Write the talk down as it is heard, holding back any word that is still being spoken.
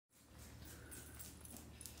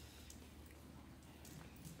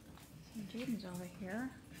Jaden's over here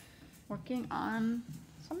working on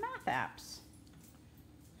some math apps.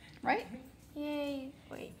 Right? Yay.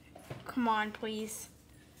 Wait. Come on, please.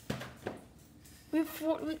 We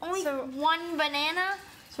only one banana?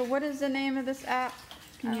 So what is the name of this app?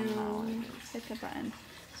 Can you hit the button?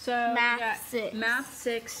 So Math 6. Math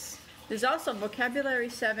 6. There's also Vocabulary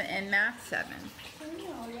 7 and Math 7.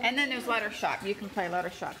 And then there's Letter Shop. You can play Letter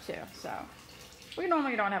Shop too. So we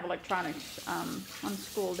normally don't have electronics on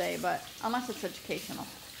school day, but unless it's educational.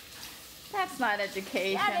 That's not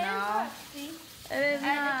educational. That is It is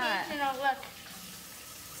not. educational. Look.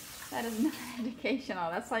 That is not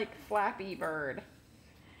educational. That's like Flappy Bird.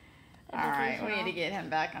 Alright, we need to get him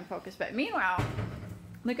back on focus. But meanwhile,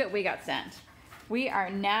 look what we got sent. We are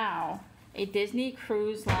now a Disney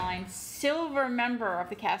Cruise Line silver member of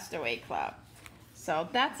the Castaway Club. So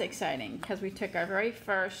that's exciting because we took our very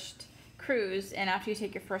first cruise, and after you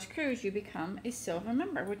take your first cruise, you become a silver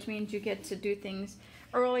member, which means you get to do things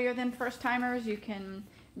earlier than first timers. You can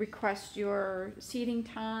request your seating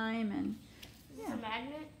time, and Is this a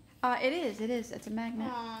magnet? it is. It's a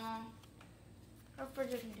magnet. Aww. Our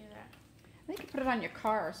fridge doesn't do that. I think you put it on your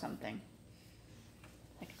car or something.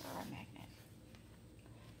 Like a car magnet.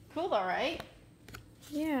 Cool though, right?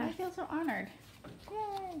 Yeah. I feel so honored.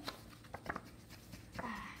 Yay!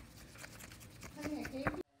 Different,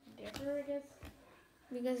 I guess.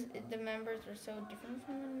 Because the members are so different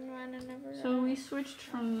from one another. So we switched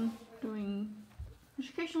from doing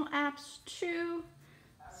educational apps to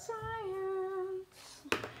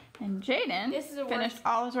science. And Jaden finished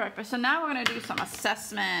all his work. So now we're going to do some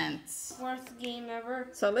assessments. Worst game ever.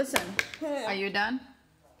 So listen, are you done?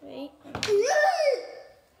 Wait.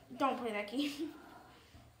 Don't play that game.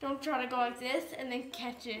 Don't try to go like this and then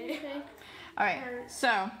catch it. Okay. All right,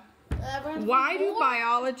 so why do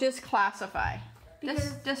biologists classify?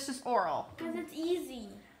 This is oral. Because it's easy.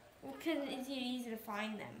 Because it's easy to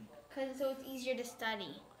find them. So it's easier to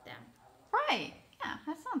study them. Right, yeah,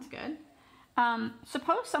 that sounds good.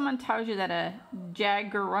 Suppose someone tells you that a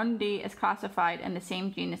jaguarundi is classified in the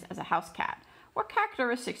same genus as a house cat. What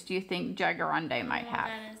characteristics do you think jaguarundi might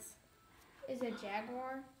have? Is it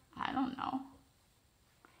jaguar? I don't know.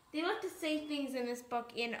 They like to say things in this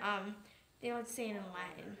book in they like to say it in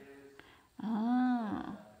Latin.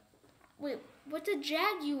 Oh. Wait, what's a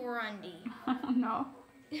jaguarundi? No.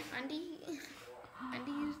 Undies?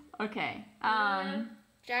 Okay.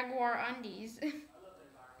 Jaguar undies.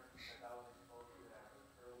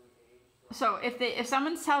 So if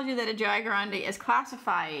someone tells you that a jaguarundi is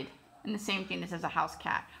classified in the same genus as a house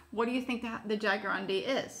cat, what do you think the jaguarundi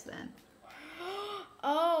is then?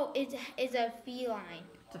 Oh, it's a feline.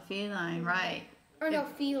 It's a feline, right? Or no,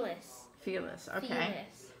 felis. Felis, okay.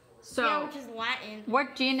 Felis. So, yeah, which is Latin.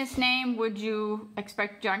 What genus name would you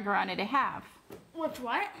expect jaguarundi to have? Which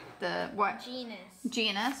what? The what? Genus.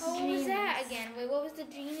 Genus? Oh, what was that again? Wait, what was the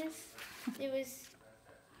genus? It was.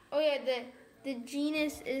 Oh yeah, the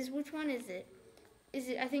genus is, which one is it?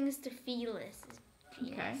 I think it's the felis.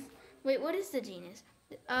 Genus. Okay. Wait, what is the genus?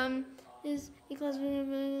 Is it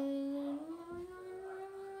classified?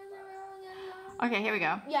 Okay, here we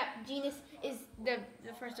go. Yeah, genus is the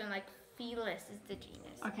first one, like felis is the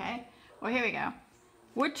genus. Okay, well here we go.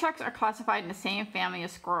 Woodchucks are classified in the same family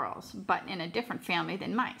as squirrels, but in a different family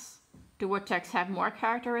than mice. Do woodchucks have more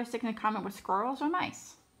characteristics in common with squirrels or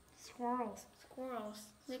mice? Squirrels. Squirrels.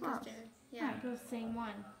 Yeah, they're the same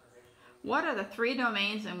one. What are the 3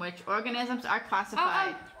 domains in which organisms are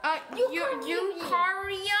classified? Eukarya,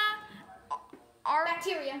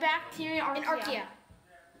 Bacteria, and archaea.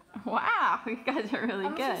 Wow, you guys are really I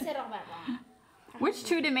good. said all that wrong. Which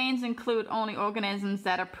 2 domains include only organisms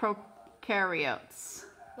that are prokaryotes?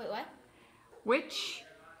 Wait, what?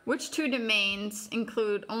 Which 2 domains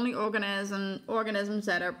include only organisms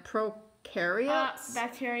that are prokaryotes?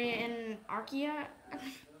 Bacteria and archaea,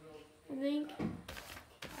 I think.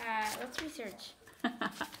 Let's research.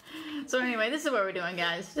 So anyway, this is what we're doing,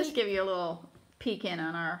 guys. Just give you a little peek in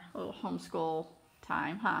on our little homeschool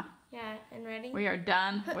time, huh? Yeah, and ready? We are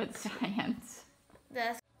done with science.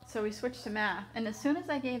 So we switched to math, and as soon as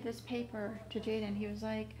I gave this paper to Jaden, he was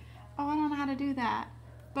like, oh, I don't know how to do that.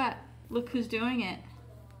 But look who's doing it.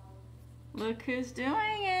 Look who's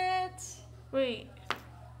doing it. Wait.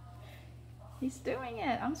 He's doing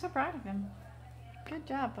it. I'm so proud of him. Good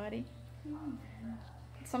job, buddy.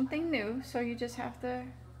 Something new, so you just have to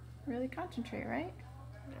really concentrate, right?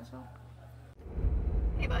 Yeah, so.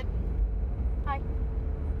 Hey, bud. Hi.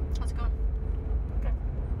 How's it going? Good.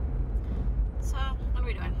 So, what are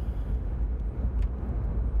we doing?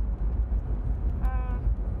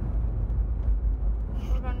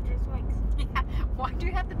 We're going to do swings. Yeah. Why do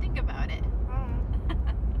you have to think about it?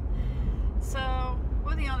 so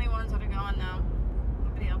we're the only ones that are going now.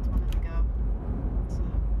 Nobody else wanted to go. So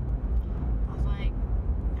I was like,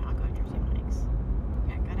 yeah, I'll go to Jersey Mike's.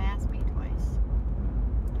 Yeah, gotta ask me twice.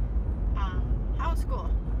 How was school?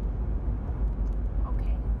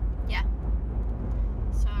 Okay. Yeah.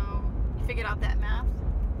 So you figured out that math?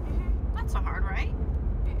 Mm-hmm. Not so hard, right?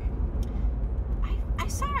 I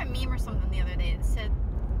saw a meme or something the other day that said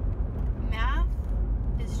math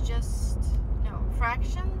is just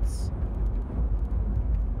fractions.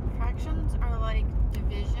 Fractions are like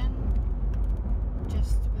division,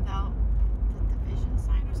 just without the division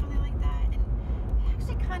sign or something like that. And it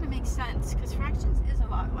actually kind of makes sense because fractions is a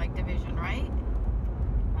lot like division, right?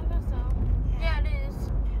 I guess so. Yeah, it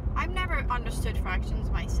is. I've never understood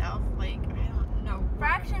fractions myself. Like, I don't know.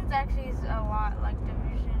 Fractions actually is a lot like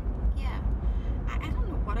division. Yeah. I don't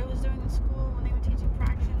know what I was doing in school when they were teaching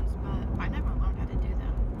fractions, but I never learned how to do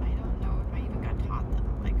them. I don't know if I even got taught them,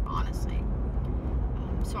 like, honestly.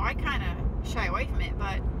 So I kind of shy away from it,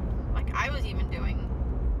 but, like, I was even doing,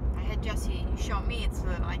 I had Jesse show me it so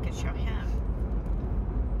that I could show him.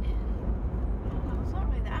 And, I don't know, it's not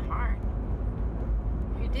really that hard.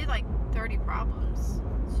 We did, like, 30 problems,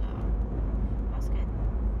 so that was good.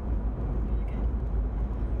 Really good.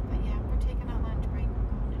 But yeah, we're taking our lunch break.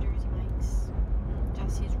 We're going to Jersey Mike's.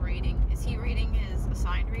 Jesse's reading. Is he reading his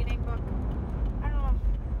assigned reading book? I don't know.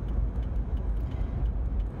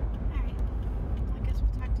 Alright. I guess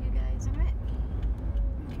we'll talk to you guys in a bit.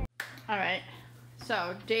 Okay. Alright.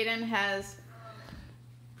 So, Jaden has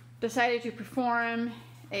decided to perform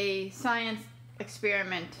a science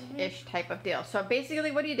experiment-ish type of deal. So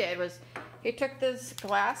basically what he did was he took this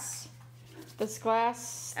glass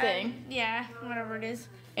thing. Yeah, whatever it is.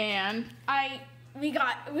 And we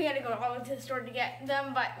had to go all to the store to get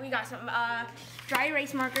them, but we got some dry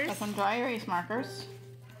erase markers. got some dry erase markers.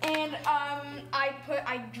 And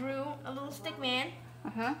I drew a little stick man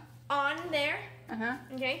on there.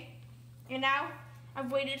 Okay. And now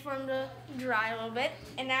I've waited for him to dry a little bit,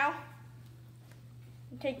 and now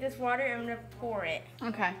take this water and I'm gonna pour it.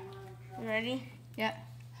 Okay. You ready? Yeah.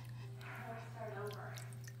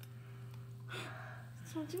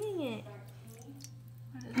 It's not doing it.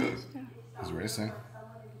 What is this do? He's racing.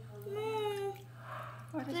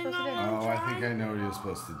 What is They're supposed to do? not- Oh, I think I know what he was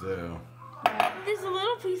supposed to do. There's a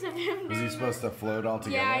little piece of him. Was he supposed to float all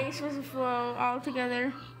together? Yeah, he's supposed to float all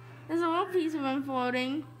together. There's a little piece of him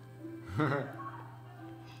floating.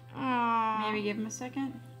 Aww. Maybe give him a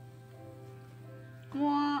second.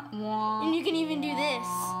 Wah, wah, And you can even do this.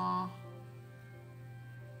 wah.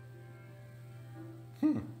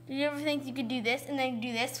 Did you ever think you could do this and then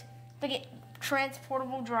do this? Like a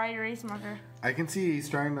transportable dry erase marker. I can see he's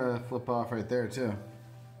trying to flip off right there, too.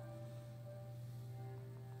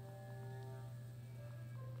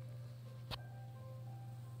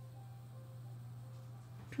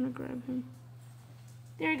 I'm trying to grab him.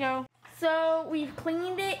 There we go. So we've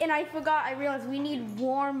cleaned it, and I realized we need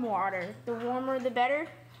warm water. The warmer, the better.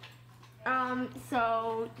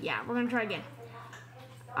 So yeah, we're gonna try again.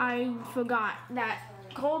 I forgot that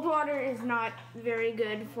cold water is not very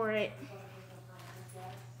good for it.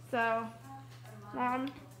 So, Mom,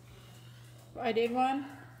 I did one.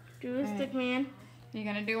 do a stick man. You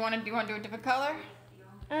gonna do one? Do you want to do a different color?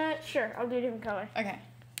 Sure, I'll do a different color. Okay.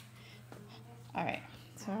 All right.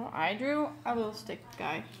 So I drew a little stick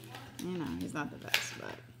guy. You know, he's not the best,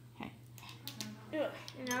 but hey. Ugh,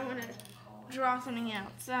 and now I'm gonna draw something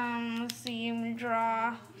else. Let's see, I'm gonna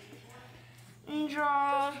draw.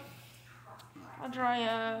 I'll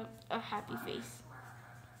draw a happy face.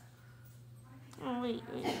 Oh wait.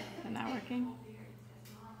 Is that working?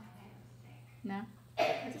 No,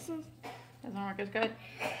 This one's, doesn't work as good.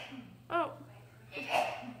 oh,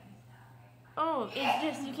 it's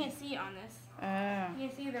just you can't see it on this. Oh. You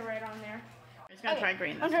can see the red on there. I'm just gonna try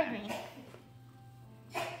green this I'll try time. green.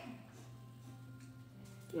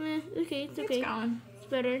 Okay, it's okay. It's going. It's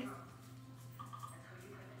better.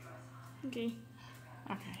 Okay.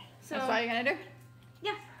 Okay. So- That's all you're gonna do?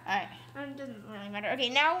 Yeah. All right. It doesn't really matter. Okay,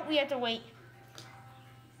 now we have to wait.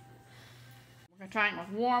 We're trying with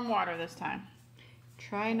warm water this time.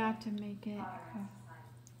 Try not to make it.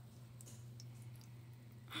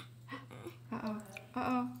 Uh-oh. Uh-oh.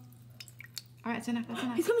 All right, it's enough. That's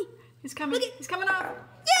enough. He's coming. He's coming. Look at- He's coming off.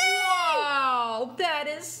 Yay! Wow, that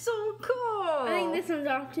is so cool. I think this one's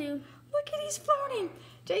off too. Look at he's floating.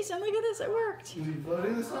 Jason, look at this. It worked. Is he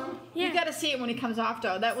floating this time? Yeah. You got to see it when he comes off,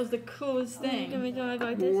 though. That was the coolest You can thing. make it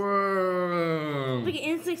like this. Whoa. Look,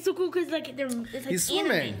 and it's like so cool because like it's like He's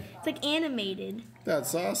swimming. animated. It's like animated.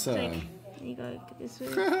 That's awesome. Like you go like this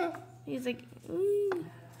way. He's like, ooh.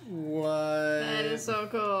 What? That is so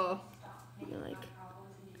cool. You're like,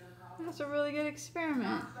 That's a really good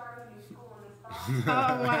experiment. Oh,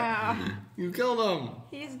 wow. You killed him.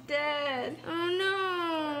 He's dead.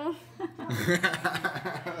 Oh no.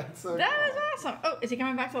 That's so That cool. was awesome. Oh, is he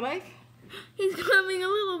coming back to life? He's coming a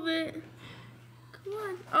little bit. Come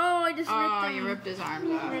on. Oh, I just ripped him. You ripped his arms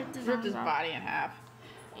off. Ripped his Ripped his arms off. body in half.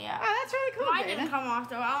 Yeah. Oh, that's really cool, Mine didn't Jaden. come off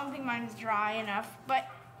though. I don't think mine's dry enough. But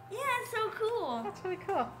yeah, it's so cool. That's really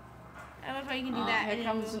cool. I love how you can do Oh, that. here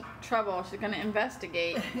comes trouble. She's gonna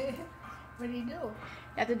investigate. What do you do?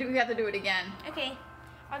 You have to do it again. Okay,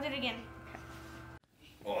 I'll do it again.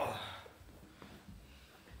 Oh.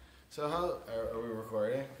 So how are we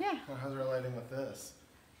recording? Yeah. How's our lighting with this?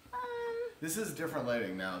 This is different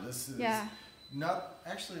lighting now. This is not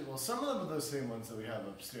actually. Well, some of them are those same ones that we have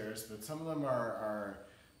upstairs, but some of them are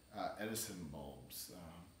Edison bulbs.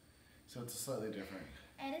 So it's slightly different.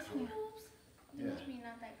 Edison bulbs? Yeah. Must be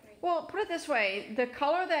not that great. Well, put it this way: the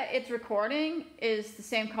color that it's recording is the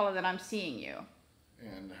same color that I'm seeing you.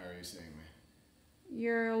 And how are you seeing me?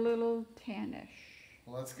 You're a little tannish.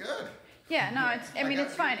 Well, that's good. Yeah, no, it's. I mean,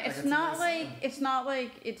 it's fine. I It's got some not nice like sun. it's not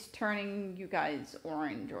like it's turning you guys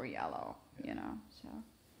orange or yellow. You know, so.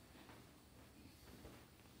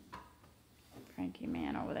 Cranky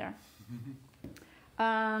man over there.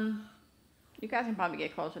 You guys can probably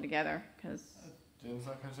get closer together because James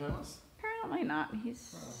not gonna join us? apparently not.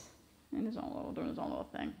 He's in his own little doing his own little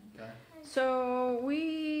thing. Okay. So what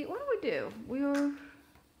did we do? We were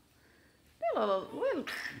did a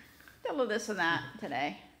little this and that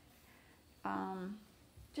today.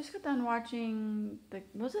 Just got done watching the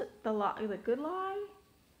Good Lie?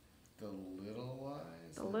 The Little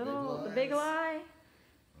Lies? The Big Lie?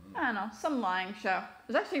 I don't know, some lying show. It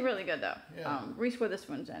was actually really good though. Yeah. Reese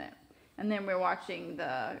Witherspoon's in it. And then we're watching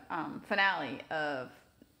the finale of,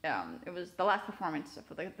 it was the last performance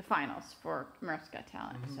for the finals for America's Got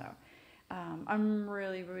Talent. So I'm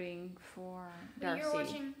really rooting for Darcy. You're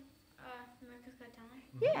watching America's Got Talent?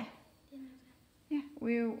 Yeah. Didn't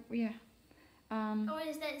know that. Yeah. Oh,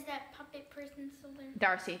 is that puppet person still there?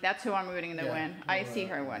 Darcy, that's who I'm rooting to win. I see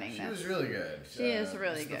her winning She this. was really good. She is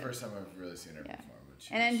really This is good. the first time I've really seen her Yeah. perform. But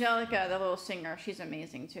And Angelica, the little singer, she's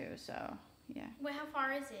amazing too. So yeah. Wait, how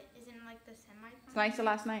far is it? Is it in like the semi-final? Tonight's the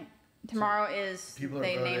last night. Tomorrow is people are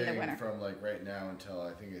they name the voting winner. from like right now until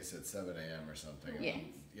I think they said 7 a.m. or something. Yeah. And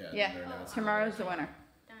yeah. Yeah. then they're announcing Tomorrow's the winner. winner.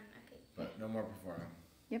 Done, okay. But no more performing.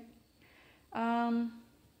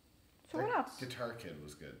 So what else? Guitar Kid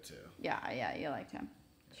was good too. Yeah, you liked him.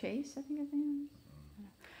 Chase, I think his name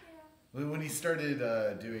is. When he started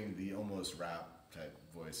doing the almost rap type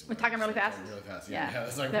voice. We're talking really fast? Really fast. Yeah, Yeah.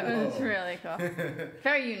 It's like, that whoa. was really cool.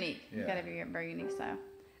 Very unique. You Yeah. gotta be a very unique style.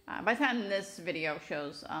 By the time this video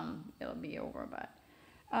shows, it'll be over. But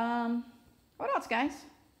what else, guys?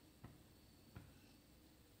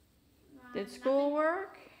 Did school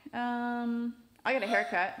work? I got a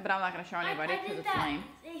haircut, but I'm not gonna show anybody because it's lame.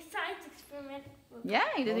 A science experiment. Yeah,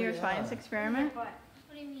 you did Oh, your yeah. science experiment. What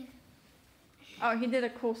do you mean? Oh, he did a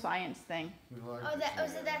cool science thing. We like Oh, this was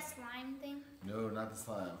one. it that slime thing? No, not the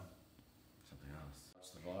slime. Something else.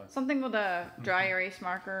 Watch the vlog. Something with a dry erase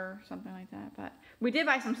marker or something like that. But we did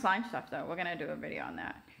buy some slime stuff though. We're gonna do a video on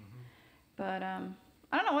that. But I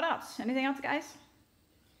don't know what else. Anything else, guys?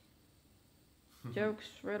 Jokes,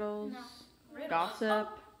 riddles, No. gossip.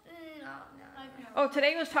 No. Oh,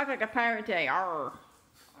 today was Talk Like a Pirate Day. Arr.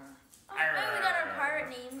 Oh, and we got our pirate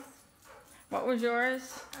names. What was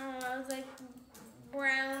yours? I don't know, it was like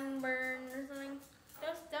Brown Burn or something.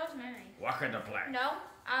 That was my name. Walk in the black. No,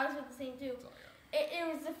 I was with the same too. It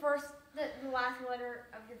was the last letter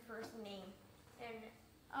of your first name. And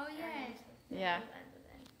Oh, yeah. Yeah.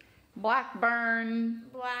 Blackburn,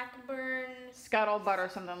 Blackburn. Scuttlebutt, or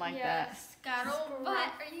something like that. Scuttlebutt?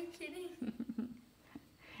 Are you kidding?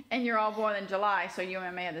 And you're all born in July, so you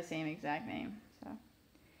and May have the same exact name. So,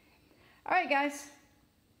 all right, guys.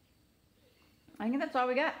 I think that's all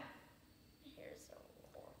we got. Hair's so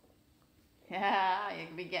horrible. Yeah,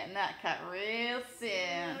 you'll be getting that cut real I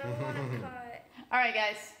soon. don't want to cut. All right,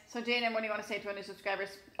 guys. So, Jaden, what do you want to say to our new subscribers?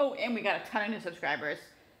 Oh, and we got a ton of new subscribers,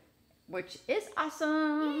 which is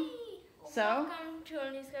awesome. So, Welcome to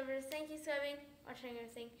our new subscribers. Thank you, subbing, watching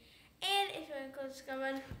everything. And if you want to close the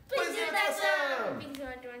comment, please do that up. Because we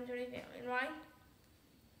want to join the family. And why?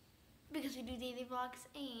 Because we do daily vlogs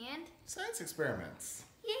and... Science experiments.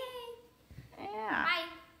 Yay! yeah.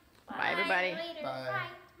 Bye. Bye, everybody. Later. Bye. Bye.